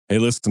Hey,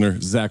 listener,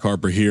 Zach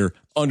Harper here.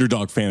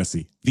 Underdog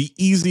Fantasy, the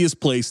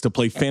easiest place to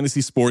play fantasy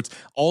sports.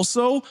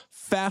 Also,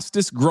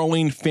 fastest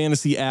growing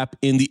fantasy app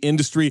in the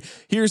industry.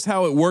 Here's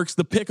how it works.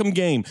 The Pick'em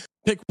game.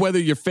 Pick whether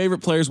your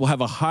favorite players will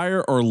have a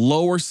higher or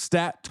lower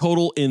stat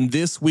total in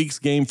this week's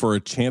game for a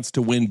chance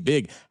to win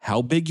big.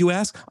 How big, you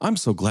ask? I'm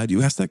so glad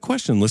you asked that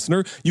question,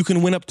 listener. You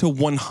can win up to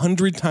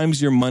 100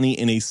 times your money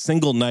in a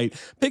single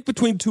night. Pick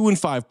between 2 and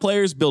 5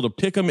 players, build a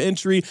Pick'em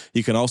entry.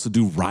 You can also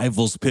do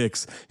rivals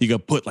picks. You can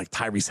put like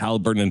Tyrese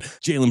Halliburton and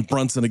Jalen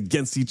Brunson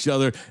against each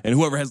other, and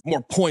whoever has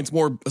more points,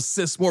 more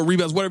assists, more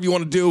rebounds, whatever you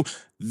want to do,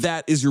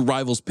 that is your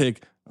rivals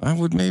pick. I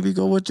would maybe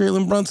go with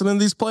Jalen Brunson in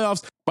these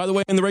playoffs. By the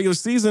way, in the regular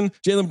season,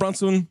 Jalen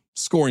Brunson,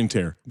 scoring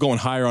tear, going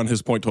higher on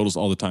his point totals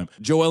all the time.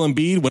 Joel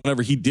Embiid,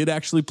 whenever he did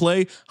actually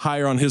play,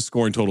 higher on his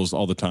scoring totals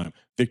all the time.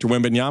 Victor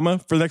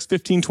Wembanyama, for the next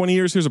 15, 20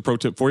 years, here's a pro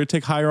tip for you.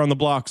 Take higher on the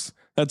blocks.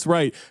 That's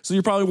right. So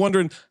you're probably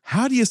wondering,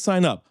 how do you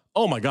sign up?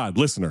 Oh my God,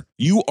 listener,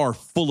 you are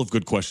full of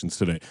good questions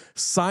today.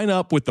 Sign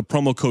up with the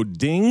promo code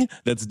DING,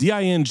 that's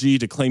D-I-N-G,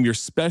 to claim your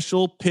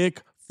special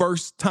pick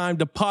first time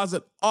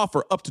deposit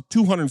offer up to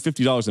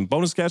 $250 in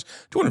bonus cash.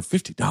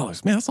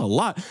 $250, man, that's a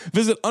lot.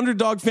 Visit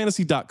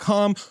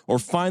underdogfantasy.com or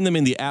find them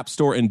in the App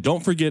Store. And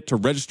don't forget to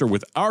register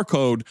with our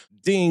code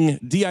DING,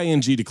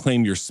 D-I-N-G, to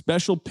claim your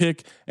special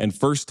pick and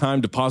first time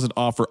deposit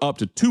offer up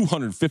to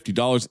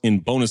 $250 in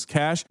bonus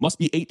cash. Must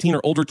be 18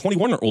 or older,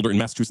 21 or older in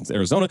Massachusetts,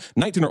 Arizona,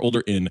 19 or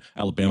older in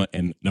Alabama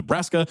and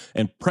Nebraska,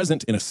 and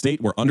present in a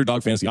state where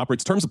Underdog Fantasy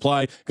operates. Terms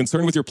apply.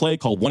 Concerned with your play,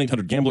 call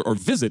 1-800-GAMBLER or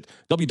visit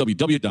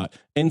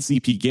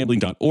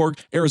www.ncpgambling.org.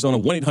 Arizona,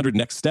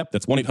 1-800-NEXT-STEP.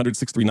 That's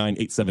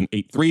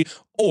 1-800-639-8783.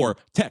 Or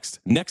text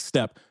NEXT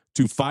STEP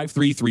to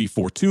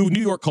 53342.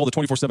 New York, call the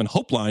 24/7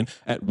 Hope line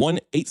at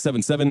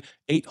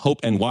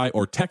 1-877-8-HOPE-NY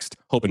or text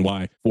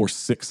HOPE-NY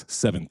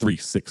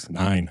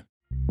 467-369.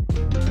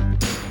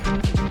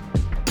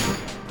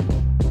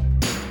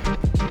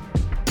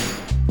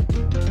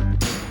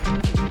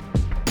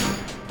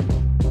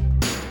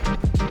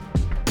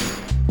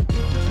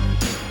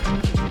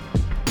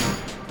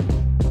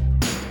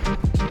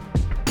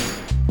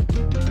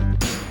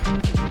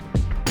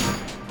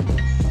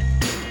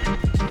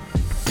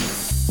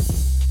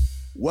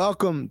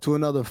 Welcome to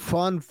another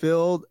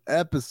fun-filled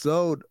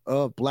episode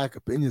of Black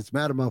Opinions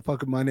Matter,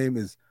 motherfucker. My name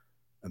is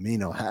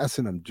Amino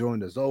Hassan. I'm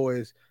joined, as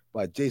always,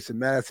 by Jason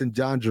Madison,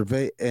 John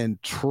Gervais,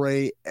 and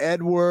Trey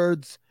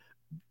Edwards.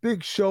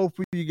 Big show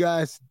for you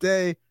guys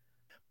today.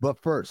 But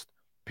first,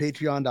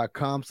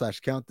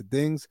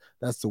 patreon.com/countthedings.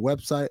 That's the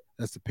website.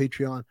 That's the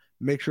Patreon.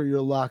 Make sure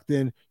you're locked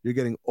in. You're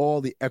getting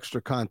all the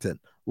extra content,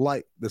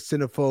 like the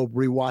Cinephobe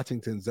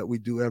Rewatchingtons that we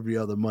do every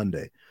other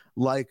Monday,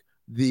 like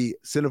the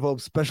Cinephobe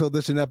special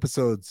edition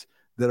episodes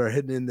that are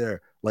hidden in there,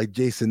 like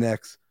Jason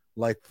X,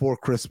 like Four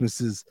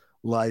Christmases,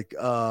 like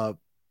the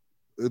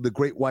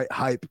Great White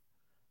Hype,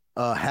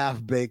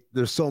 Half Baked.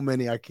 There's so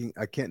many, I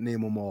can't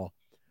name them all.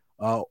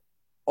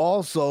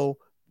 Also,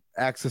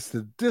 access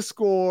to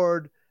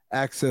Discord,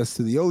 access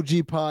to the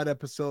OG Pod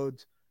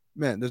episodes.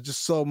 Man, there's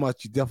just so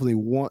much. You definitely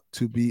want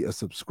to be a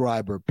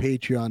subscriber.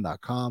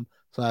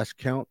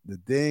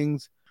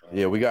 Patreon.com/countthedings.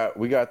 Yeah, we got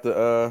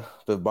the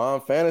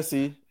Bomm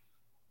Fantasy.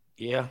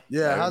 Yeah,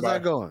 how's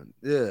that going?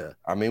 Yeah,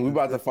 I mean, we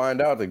about to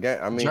find out the game.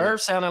 I mean, Jerv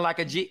sounding like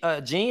a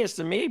genius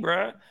to me,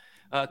 bro.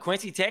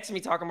 Quincy texted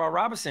me talking about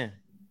Robinson.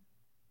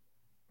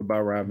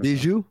 About Robinson.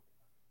 Bijou?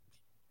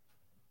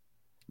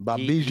 About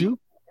Bijou?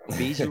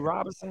 Bijou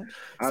Robinson.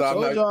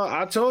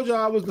 I told y'all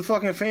I was the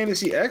fucking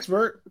fantasy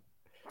expert.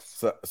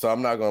 So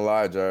I'm not gonna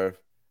lie, Jerv.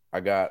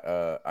 I got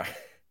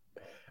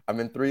I'm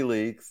in 3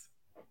 leagues.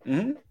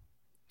 Mm-hmm.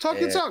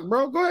 Talk your talk,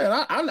 bro. Go ahead.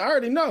 I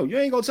already know. You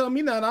ain't gonna tell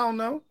me nothing I don't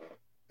know.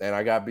 And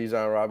I got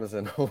Bijan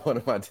Robinson on one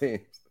of my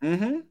teams.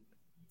 Mm-hmm. And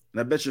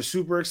I bet you're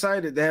super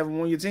excited to have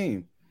him on your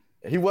team.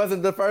 He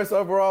wasn't the first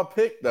overall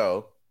pick,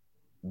 though.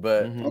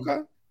 But,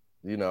 Okay.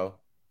 You know,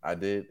 I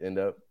did end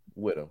up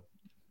with him.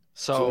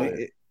 So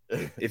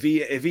if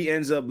he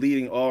ends up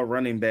leading all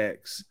running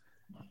backs,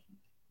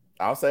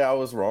 I'll say I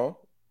was wrong.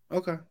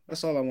 Okay.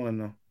 That's all I want to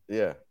know.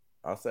 Yeah,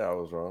 I'll say I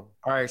was wrong.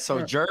 all right, so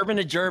Jerv and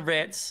the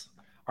Jervettes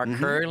are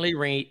currently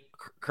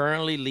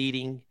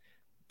leading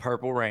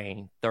Purple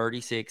Rain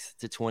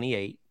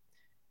 36-28.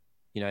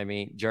 You know what I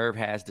mean? Jerv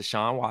has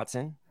Deshaun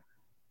Watson.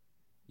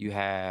 You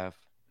have,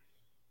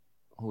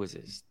 who is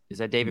this? Is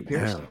that David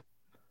Pierce?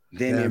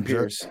 Damian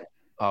Pierce.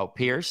 Oh,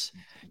 Pierce.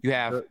 You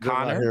have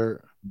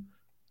Connor.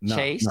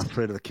 Chase. Not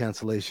afraid of the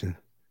cancellation.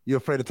 You're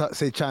afraid to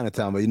say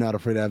Chinatown, but you're not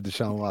afraid to have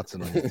Deshaun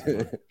Watson on your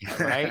team.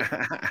 Right?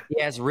 He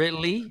has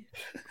Ridley.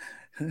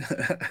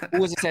 Who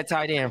was it at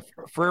tight end?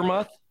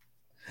 Freiermuth?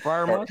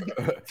 Pat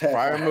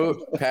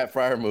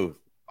Freiermuth.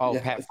 Oh,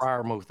 yes. Pat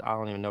Freiermuth. I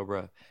don't even know,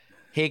 bro.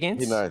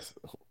 Higgins. He's nice.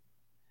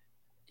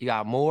 You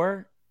got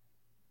Moore.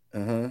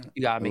 You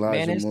got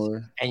McManus.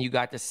 And you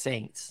got the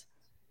Saints.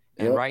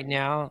 And right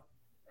now,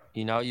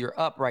 you know, you're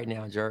up right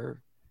now, Jerv.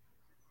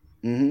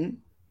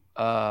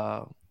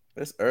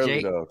 It's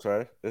early though,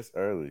 Trey. It's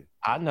early.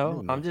 I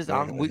know.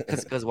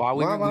 Because while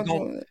we're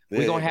gonna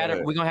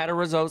have a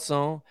result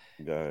soon.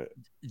 Go ahead.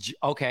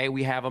 Okay,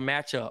 we have a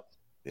matchup.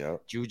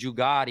 Yep. Juju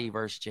Gotti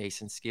versus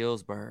Jason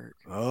Skillsberg.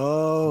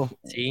 Oh,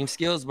 Team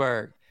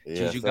Skillsberg. Yes,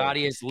 Juju sir.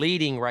 Gotti is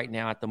leading right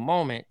now at the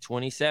moment,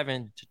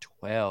 27-12.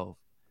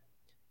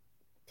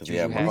 Because he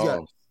had Juju has-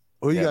 Mahomes.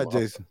 who you Yeah, got, Mahomes.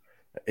 Jason?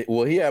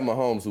 Well, he had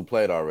Mahomes who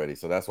played already,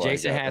 so that's why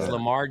Jason he got has that.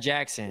 Lamar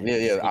Jackson.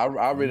 Yeah.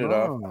 I'll read it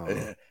off.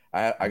 Oh.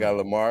 I got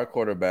Lamar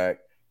quarterback.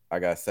 I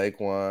got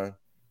Saquon.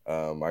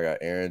 I got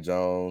Aaron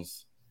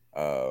Jones.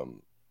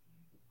 Damn,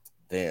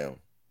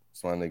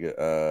 it's my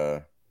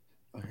nigga.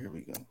 Here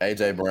we go.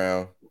 AJ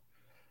Brown.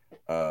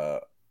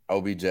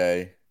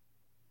 OBJ.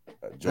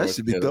 George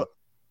Kittle.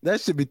 That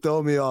should be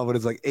throwing me off, but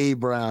it's like A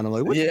Brown. I'm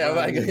like, what?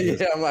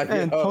 I'm like,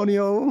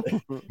 Antonio.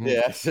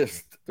 Yeah, that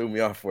just threw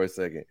me off for a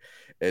second.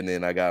 And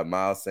then I got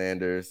Miles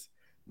Sanders,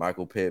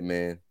 Michael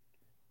Pittman,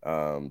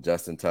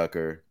 Justin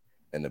Tucker,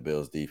 and the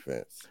Bills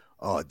defense.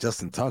 Oh,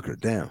 Justin Tucker,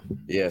 damn.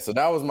 Yeah, so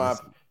that was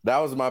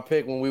my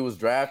pick when we was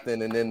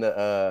drafting, and then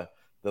the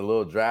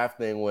little draft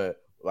thing went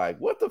like,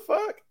 what the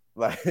fuck?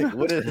 Like,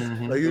 what is?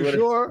 Are you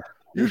sure?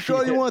 You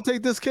sure you want to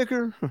take this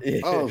kicker?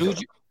 Yeah. Oh,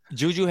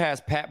 Juju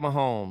has Pat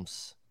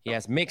Mahomes. He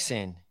has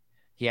Mixon.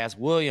 He has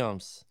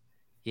Williams.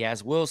 He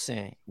has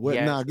Wilson. What? He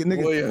has, Nah,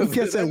 nigga, Williams. you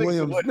can't say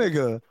Williams,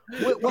 nigga.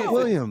 What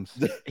Williams?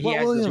 he What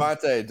has Williams?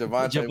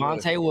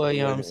 Javonte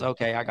Williams.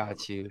 Okay, I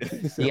got you.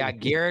 He got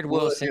Garrett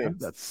Wilson.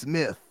 That's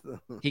Smith.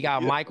 He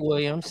got Mike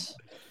Williams.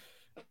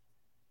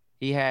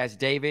 He has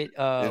David.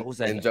 What's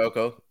that?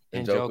 Njoku.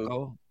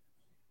 Njoku.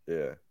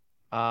 Yeah.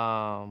 He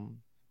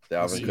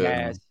Dalvin Cook.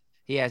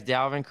 has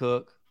Dalvin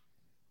Cook.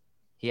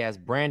 He has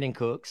Brandon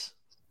Cooks.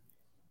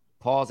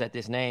 Pause at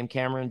this name,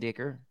 Cameron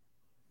Dicker.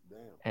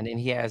 And then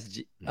he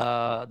has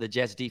the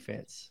Jets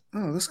defense. Oh,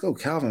 let's go,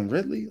 Calvin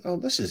Ridley. Oh,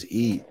 let's just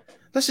eat.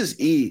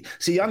 See,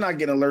 y'all not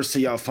getting alerts to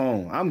your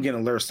phone. I'm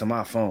getting alerts to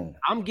my phone.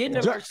 I'm getting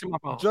alerts to my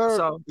phone.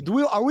 So,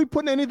 are we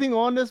putting anything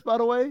on this, by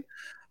the way?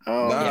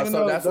 Nah,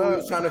 so that's what we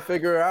was trying to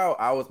figure out.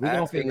 I was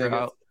gonna asking figure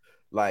niggas, out.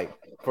 like,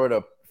 for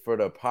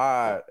the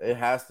pod, it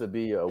has to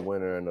be a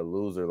winner and a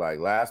loser. Like,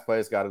 last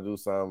place got to do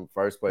something,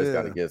 first place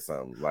got to get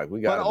something. Like,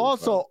 we got. But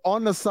also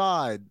on the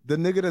side, the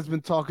nigga that's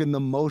been talking the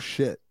most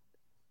shit.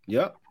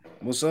 Yep.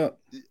 What's up?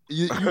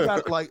 You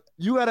got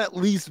you got to at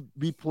least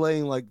be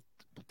playing like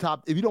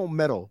top. If you don't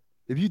medal,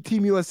 if you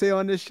Team USA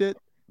on this shit,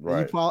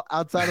 Right. you fall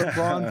outside of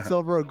bronze,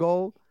 silver, or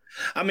gold.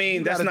 I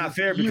mean, that's not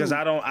fair you. because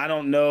I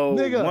don't know.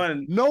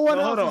 Nigga, no one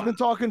else has been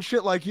talking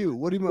shit like you.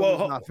 What do you mean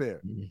it's not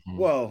fair?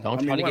 Well,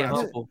 don't try to get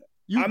humble.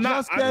 I'm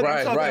not.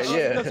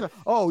 Yeah.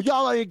 Oh,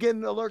 y'all ain't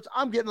getting alerts.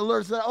 I'm getting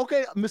alerts.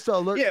 Okay, Mr.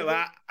 Alert. Yeah,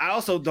 but I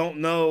also don't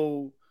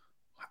know.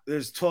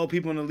 There's 12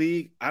 people in the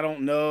league. I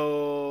don't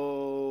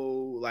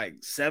know like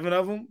 7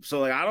 of them.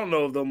 So like I don't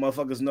know if those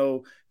motherfuckers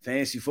know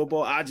fantasy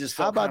football. I just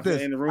felt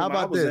confident in the room How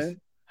about this?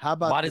 in. How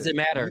about why does it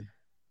matter?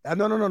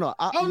 No.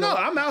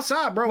 I'm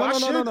outside, bro. No.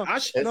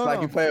 It's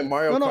like you playing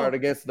Mario Kart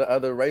against the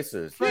other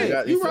racers. Trey,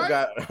 you still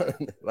got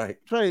like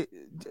Trey,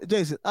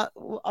 Jason.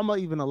 I'm gonna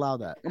even allow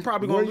that. I'm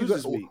probably going to lose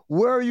this week.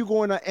 Where are you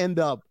going to end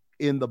up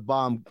in the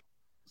bomb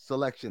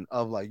selection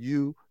of like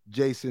you,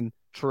 Jason,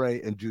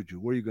 Trey, and Juju?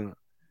 Where are you gonna?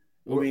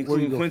 We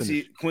include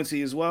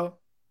Quincy as well.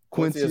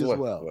 Quincy as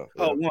well.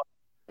 Oh, one.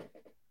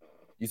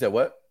 You said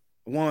what?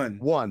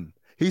 One.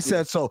 He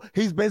said so.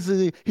 He's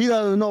basically he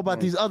doesn't know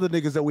about these other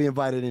niggas that we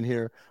invited in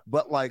here,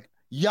 but like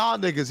y'all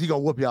niggas, he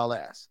gonna whoop y'all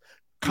ass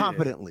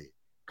confidently.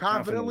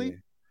 Confidently.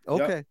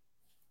 Okay. Yep.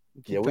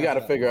 Yeah, we got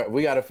to figure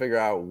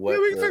out what. Yeah,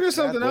 we can figure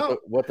something out.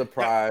 What the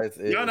prize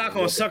is. Y'all not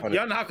gonna suck.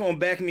 Y'all not gonna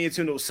back me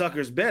into no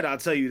sucker's bet. I'll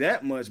tell you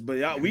that much.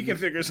 But we can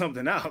figure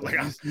something out. Like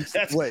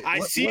I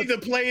see the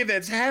play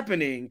that's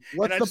happening.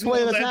 What's the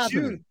play that's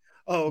happening?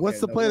 What's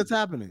the play that's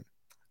happening?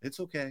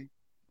 It's okay.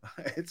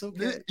 It's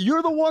okay.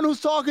 You're the one who's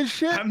talking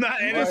shit. I'm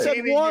not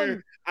entertaining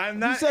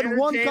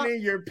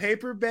your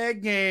paper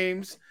bag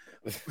games,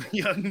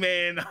 young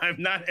man. I'm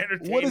not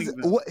entertaining.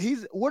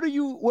 What are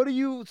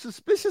you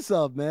suspicious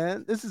of,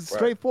 man? This is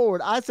straightforward.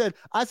 I said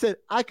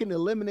I can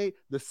eliminate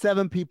the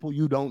 7 people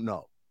you don't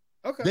know.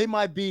 Okay. They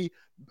might be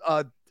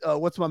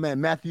what's my man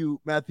Matthew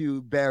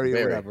Barry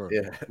or whatever.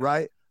 Yeah.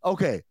 Right?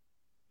 Okay.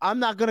 I'm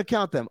not gonna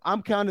count them.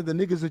 I'm counting the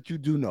niggas that you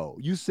do know.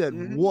 You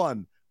said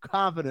one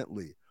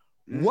confidently.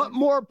 What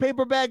more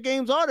paper bag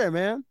games are there,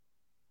 man?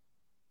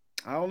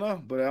 I don't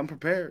know, but I'm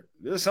prepared.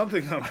 There's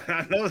something coming.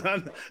 I know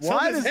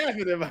something's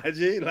happening, my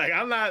G. Like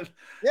I'm not.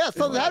 Yeah,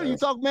 something's happening. You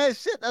talk mad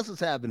shit. That's what's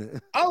happening.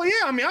 Oh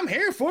yeah, I mean I'm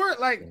here for it.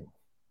 Like,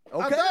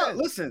 okay,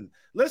 listen.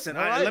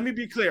 Let me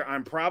be clear.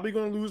 I'm probably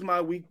going to lose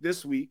my week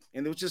this week,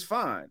 and which is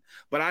fine.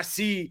 But I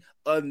see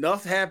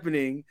enough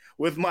happening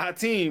with my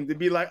team to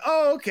be like,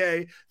 oh,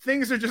 okay,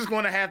 things are just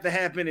going to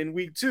happen in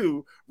week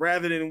 2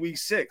 rather than week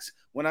 6.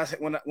 When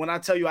I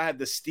tell you I had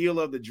the steal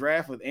of the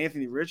draft with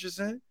Anthony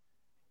Richardson,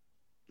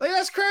 like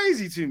that's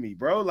crazy to me,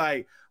 bro.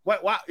 Like,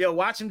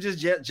 watch him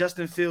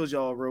Justin Fields,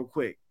 y'all, real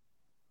quick.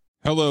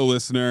 Hello,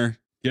 listener.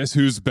 Guess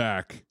who's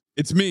back?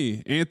 It's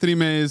me, Anthony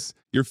Mays,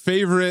 your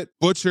favorite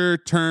butcher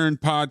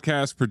turned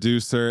podcast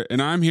producer,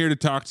 and I'm here to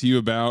talk to you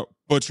about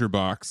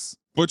ButcherBox.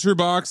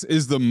 ButcherBox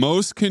is the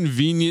most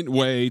convenient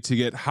way to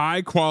get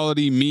high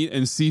quality meat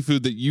and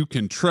seafood that you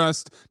can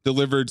trust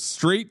delivered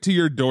straight to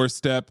your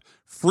doorstep,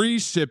 free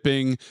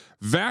shipping,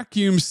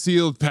 vacuum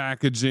sealed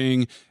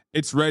packaging.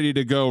 It's ready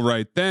to go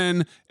right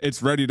then.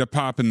 It's ready to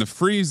pop in the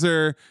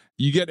freezer.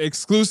 You get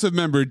exclusive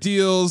member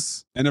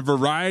deals and a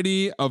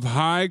variety of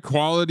high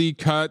quality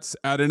cuts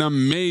at an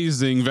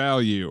amazing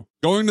value.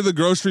 Going to the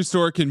grocery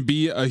store can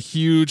be a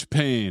huge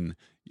pain.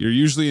 You're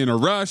usually in a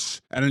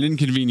rush at an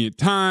inconvenient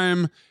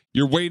time.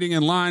 You're waiting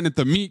in line at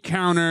the meat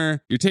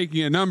counter. You're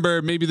taking a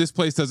number. Maybe this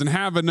place doesn't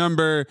have a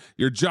number.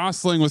 You're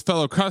jostling with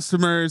fellow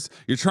customers.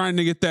 You're trying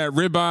to get that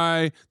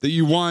ribeye that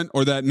you want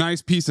or that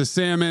nice piece of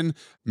salmon.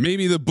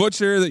 Maybe the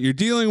butcher that you're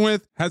dealing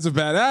with has a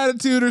bad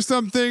attitude or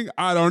something.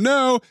 I don't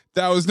know.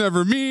 That was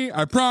never me,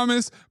 I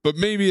promise. But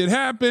maybe it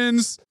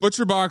happens.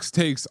 ButcherBox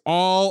takes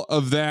all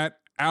of that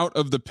out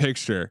of the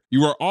picture.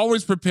 You are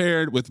always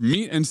prepared with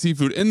meat and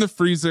seafood in the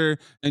freezer,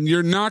 and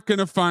you're not going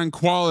to find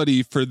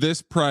quality for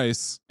this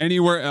price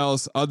anywhere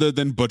else other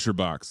than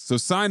ButcherBox. So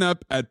sign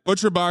up at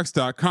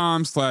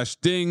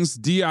butcherbox.com/dings,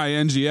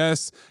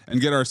 D-I-N-G-S,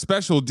 and get our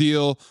special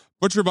deal.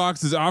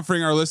 ButcherBox is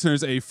offering our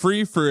listeners a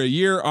free for a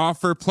year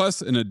offer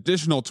plus an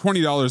additional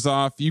 $20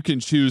 off. You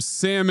can choose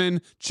salmon,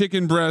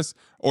 chicken breast,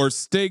 or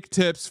steak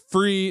tips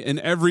free in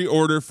every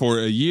order for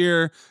a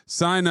year.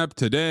 Sign up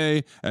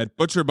today at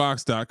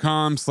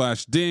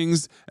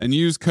butcherbox.com/dings and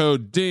use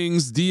code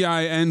DINGS,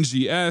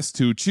 D-I-N-G-S,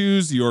 to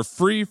choose your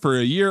free for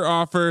a year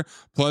offer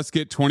plus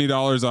get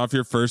 $20 off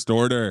your first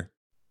order.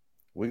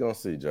 We're going to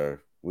see, Jerv.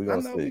 We're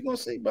going to see. We're going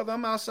to see, brother.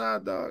 I'm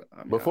outside, dog.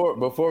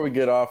 Before we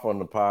get off on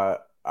the pod,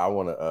 I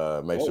want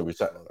to make sure we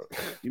shout.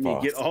 You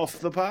mean get off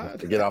the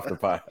pod? Get off the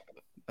pod.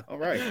 All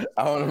right.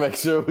 I want to make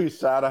sure we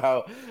shout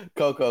out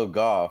Coco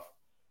Gauff.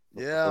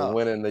 Yeah. For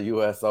winning the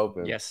U.S.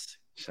 Open. Yes.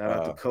 Shout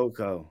out to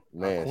Coco.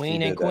 Man,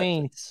 Queen and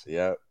Queens.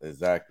 Yep,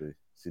 exactly.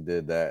 She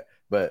did that.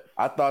 But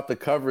I thought the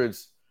coverage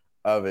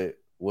of it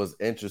was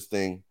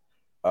interesting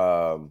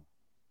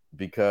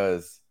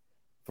because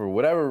for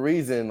whatever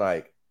reason,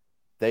 like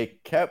they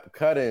kept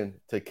cutting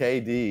to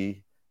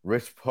KD,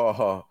 Rich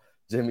Paul,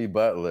 Jimmy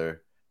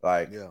Butler,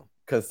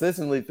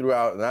 consistently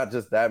throughout, not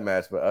just that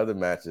match, but other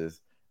matches.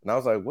 And I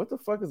was like, what the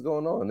fuck is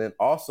going on? And then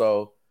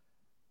also,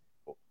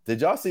 did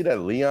y'all see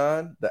that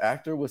Leon, the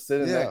actor, was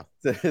sitting next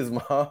to his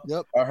mom?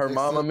 Yep. Or her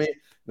mom, I mean,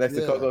 next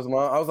to Coco's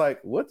mom? I was like,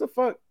 what the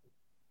fuck?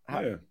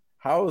 How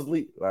is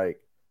Lee?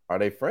 Like, are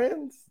they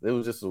friends? It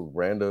was just he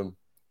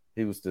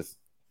was just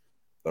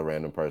a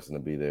random person to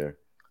be there.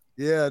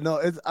 Yeah,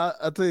 no,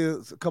 I'll tell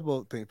you a couple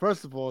of things.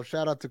 First of all,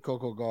 shout out to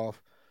Coco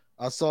Gauff.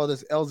 I saw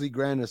this, LZ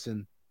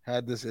Granderson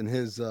had this in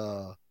his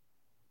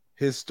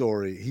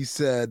story. He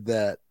said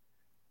that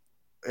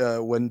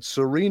when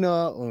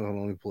Serena,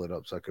 let me pull it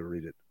up so I can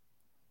read it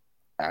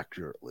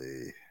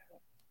accurately.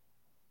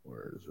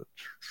 Where is it?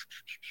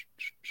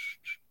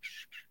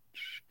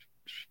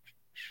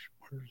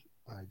 Where's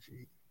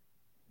IG?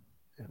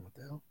 And what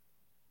the hell?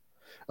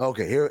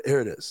 Okay, here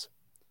it is.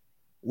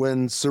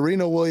 When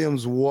Serena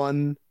Williams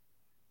won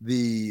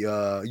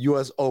the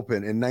U.S.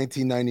 Open in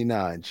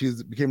 1999, she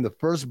became the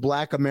first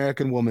Black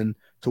American woman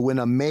to win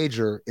a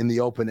major in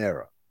the Open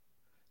era.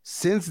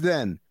 Since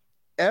then,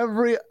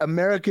 every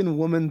American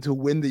woman to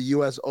win the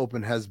U.S.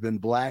 Open has been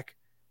Black,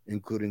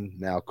 including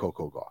now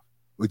Coco Gauff,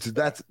 which is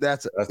that's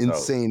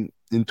insane.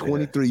 In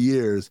 23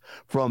 years,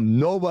 from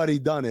nobody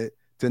done it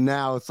to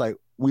now, it's like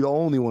we the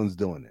only ones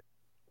doing it.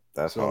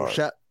 That's so hard.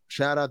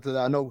 Shout out to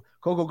that. I know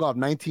Coco Gauff,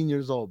 19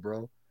 years old,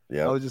 bro.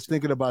 Yeah, I was just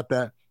thinking about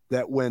that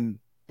when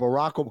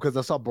Barack, because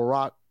I saw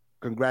Barack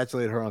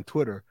congratulate her on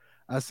Twitter.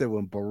 I said,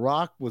 when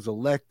Barack was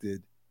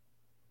elected,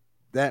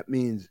 that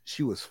means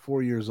she was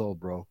 4 years old,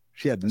 bro.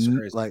 She had that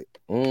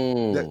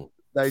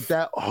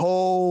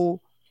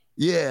whole,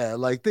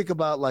 think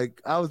about,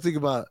 I was thinking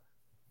about,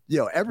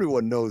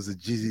 everyone knows that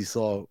Jeezy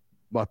saw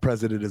My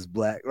President Is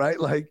Black, right?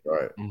 Like,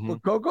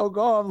 but Coco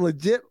Gauff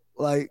legit,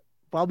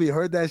 probably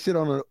heard that shit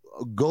on a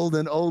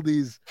golden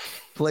oldies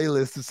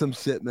playlist or some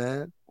shit,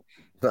 man.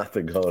 Not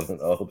the golden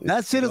oldies.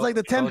 That shit is like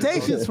the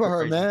Temptations for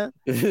her, man.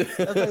 That's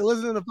like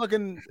listening to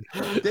fucking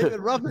David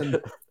Ruffin.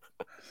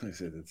 I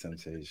said the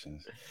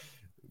Temptations.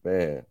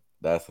 Man,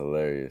 that's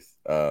hilarious.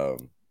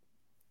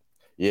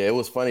 It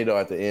was funny though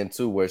at the end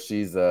too, where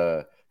she's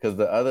because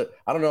the other,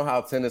 I don't know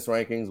how tennis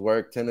rankings,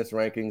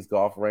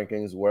 golf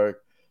rankings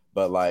work,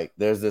 but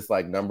there's this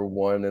number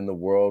one in the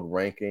world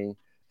ranking,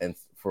 and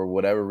for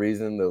whatever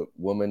reason, the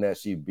woman that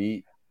she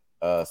beat,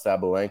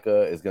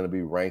 Sabalenka, is going to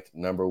be ranked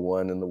number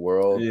one in the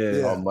world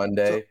on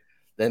Monday.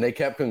 Then they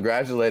kept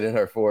congratulating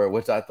her for it,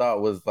 which I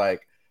thought was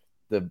the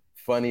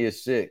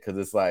funniest shit, because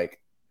it's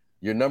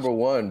you're number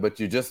one,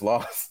 but you just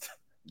lost.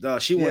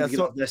 She wanted to get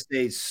off that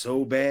stage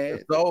so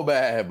bad. So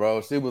bad,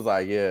 bro. She was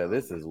like,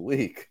 this is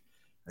weak.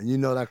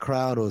 And that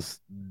crowd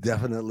was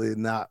definitely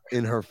not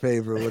in her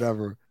favor or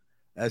whatever.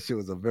 That shit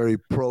was a very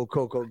pro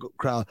Coco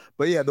crowd.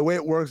 But yeah, the way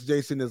it works,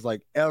 Jason, is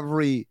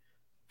every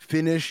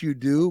finish you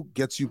do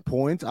gets you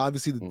points.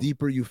 Obviously, the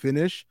deeper you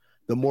finish,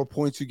 the more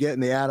points you get,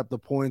 and they add up the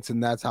points,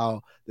 and that's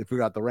how they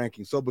figure out the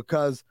ranking. So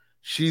because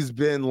she's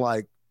been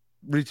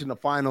reaching the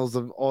finals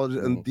of all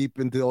and deep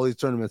into all these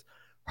tournaments.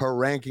 Her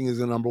ranking is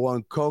the number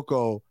one.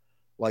 Coco,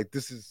 like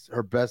this is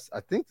her best.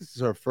 I think this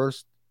is her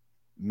first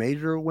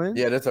major win.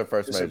 Yeah, that's her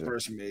first It's major. her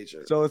first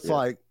major. So it's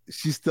like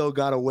she's still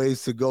got a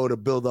ways to go to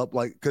build up,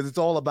 like because it's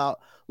all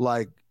about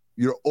like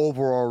your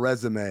overall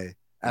resume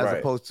as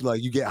opposed to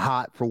like you get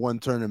hot for one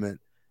tournament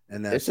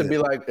and that's it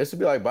should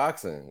be like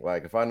boxing.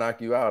 Like if I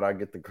knock you out, I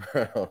get the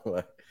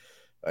crown.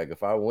 like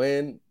if I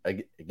win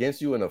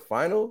against you in a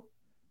final,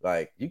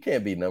 like you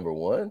can't be number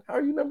one. How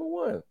are you number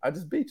one? I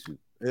just beat you.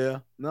 Yeah,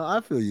 no,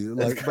 I feel you.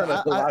 Like, It's kind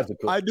of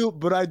illogical. I do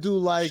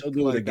like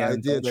the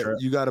idea that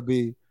you got to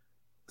be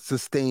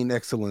sustained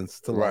excellence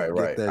to like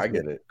get that. I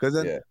get it.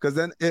 Because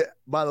then it.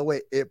 By the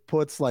way, it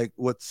puts like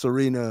what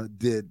Serena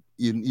did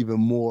even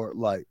more.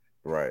 Like,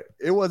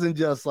 it wasn't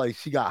just like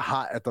she got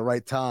hot at the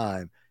right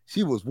time.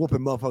 She was whooping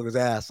motherfuckers'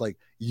 ass like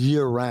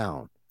year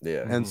round.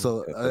 Yeah, and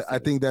so I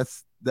think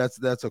that's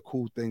a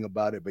cool thing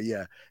about it. But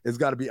yeah, it's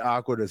got to be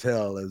awkward as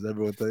hell as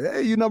everyone thinks,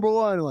 hey, you number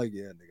one. Like,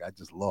 yeah, nigga, I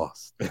just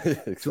lost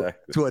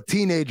to a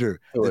teenager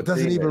that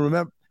doesn't even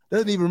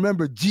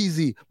remember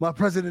Jeezy. My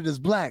president is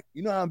black.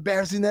 You know how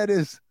embarrassing that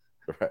is.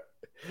 Right.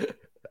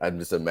 I'm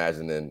just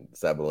imagining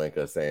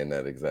Sabalenka saying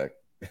that exact.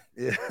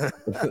 Yeah.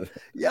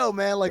 Yo,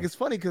 man, like it's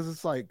funny because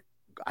it's like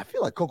I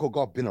feel like Coco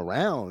Gauff been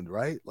around,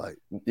 right? Like,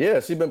 yeah,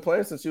 she's been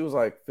playing since she was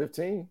like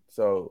 15,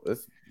 so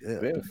it's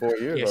been 4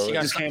 years. Yeah, she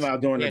just came out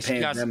during the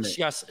pandemic.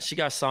 She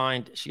got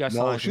signed. She got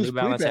signed to New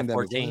Balance at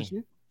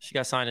 14. She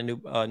got signed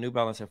to New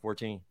Balance at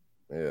 14.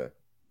 Yeah,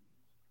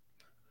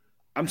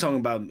 I'm talking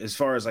about as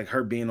far as like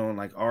her being on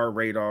like our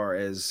radar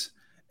as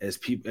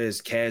people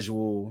as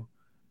casual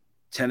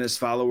tennis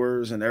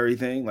followers and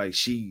everything. Like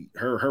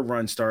her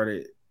run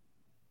started,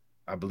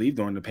 I believe,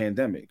 during the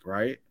pandemic,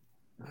 right?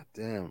 God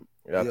damn.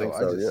 Yeah, I think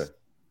so.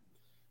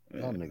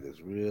 Y'all niggas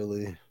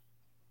really.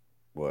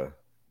 What?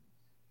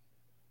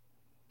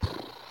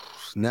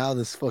 Now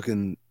this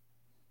fucking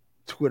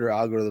Twitter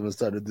algorithm has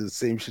started to do the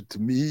same shit to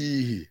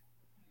me.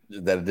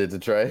 That it did to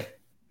Trey?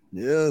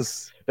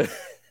 Yes.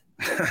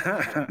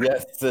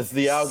 Yes, it's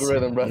the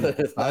algorithm, brother.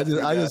 I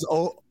just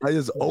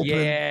opened.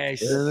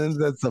 Yes. And then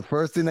that's the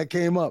first thing that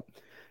came up.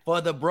 For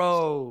the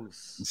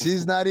bros.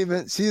 She's not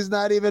even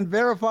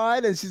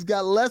verified, and she's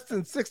got less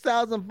than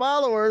 6,000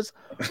 followers.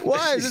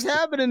 Why is this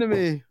happening to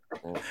me?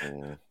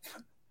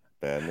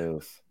 Bad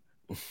news.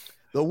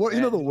 The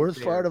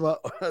worst part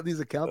about these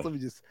accounts. Let me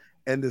just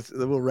end this.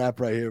 We'll wrap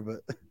right here. But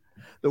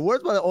the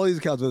worst part of all these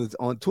accounts, whether it's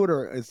on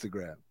Twitter or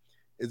Instagram,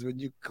 is when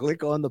you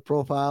click on the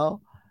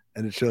profile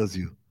and it shows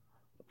you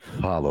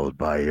followed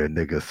by your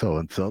nigga so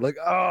and so. Like,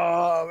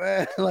 oh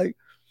man,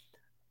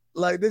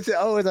 like this shit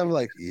always. I'm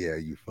like, yeah,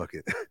 you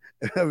fucking.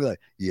 I'm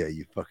like, yeah,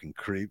 you fucking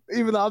creep.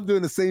 Even though I'm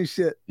doing the same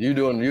shit.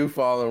 You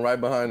falling right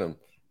behind him.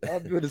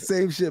 I'm doing the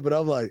same shit, but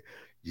I'm like,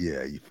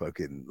 yeah, you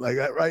fucking like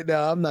right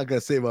now. I'm not gonna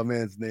say my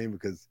man's name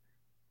because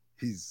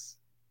he's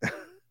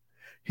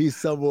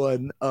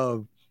someone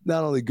of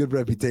not only good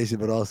reputation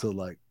but also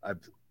like I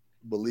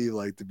believe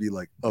like to be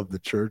like of the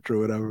church or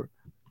whatever.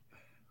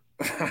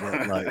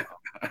 But like,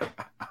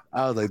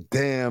 I was like,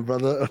 damn,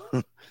 brother,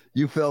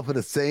 you fell for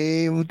the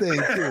same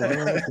thing too.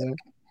 Man.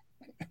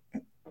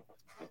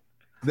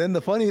 Then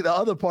the funny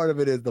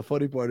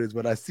part is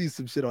when I see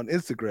some shit on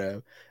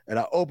Instagram and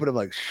I open it,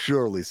 like,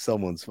 surely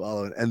someone's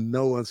following and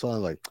no one's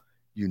following. Like,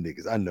 you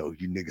niggas, I know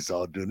you niggas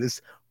all doing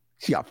this.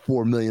 She got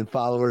 4 million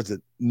followers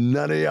and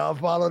none of y'all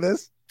follow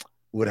this.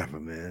 Whatever,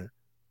 man.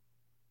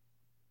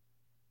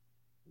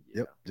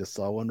 Yep, just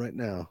saw one right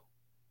now.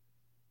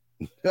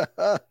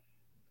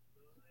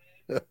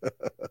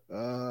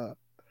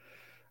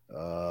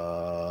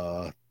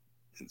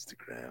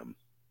 Instagram.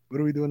 What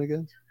are we doing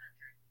again?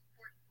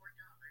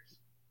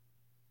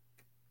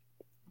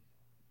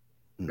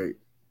 Great.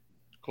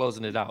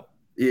 Closing it out.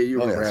 Yeah, you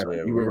were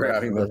rapping. You were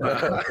rapping.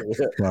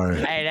 Sorry.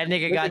 Hey, that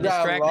nigga got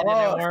distracted in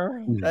that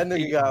one. That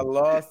nigga got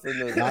lost in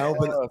the.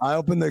 I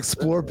opened the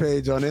explore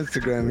page on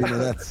Instagram. You know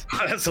that's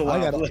a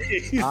lot.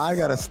 I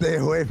gotta stay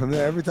away from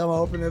there every time I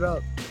open it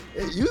up.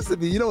 It used to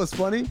be. You know what's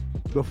funny?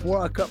 Before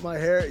I cut my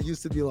hair, it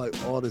used to be like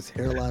all this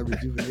hairline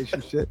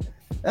rejuvenation shit.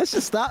 That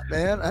shit stopped,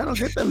 man. I don't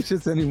get them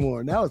shits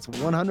anymore. Now it's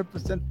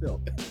 100%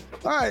 filled.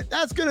 All right,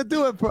 that's gonna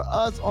do it for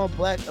us on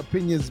Black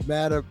Opinions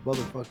Matter,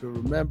 motherfucker.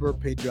 Remember,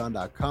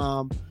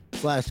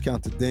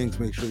 patreon.com/countofdings.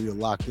 Make sure you're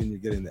locked in. You're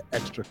getting the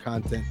extra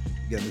content.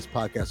 You're getting this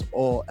podcast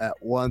all at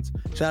once.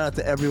 Shout out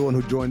to everyone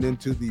who joined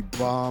into the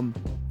Bomm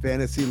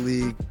Fantasy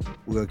League.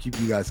 We're gonna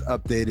keep you guys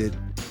updated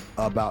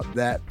about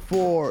that.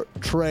 For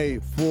Trey,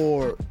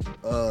 for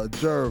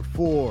Jerv,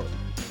 for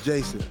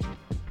Jason,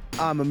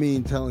 I'm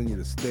Amin telling you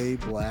to stay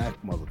black,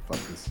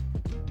 motherfuckers.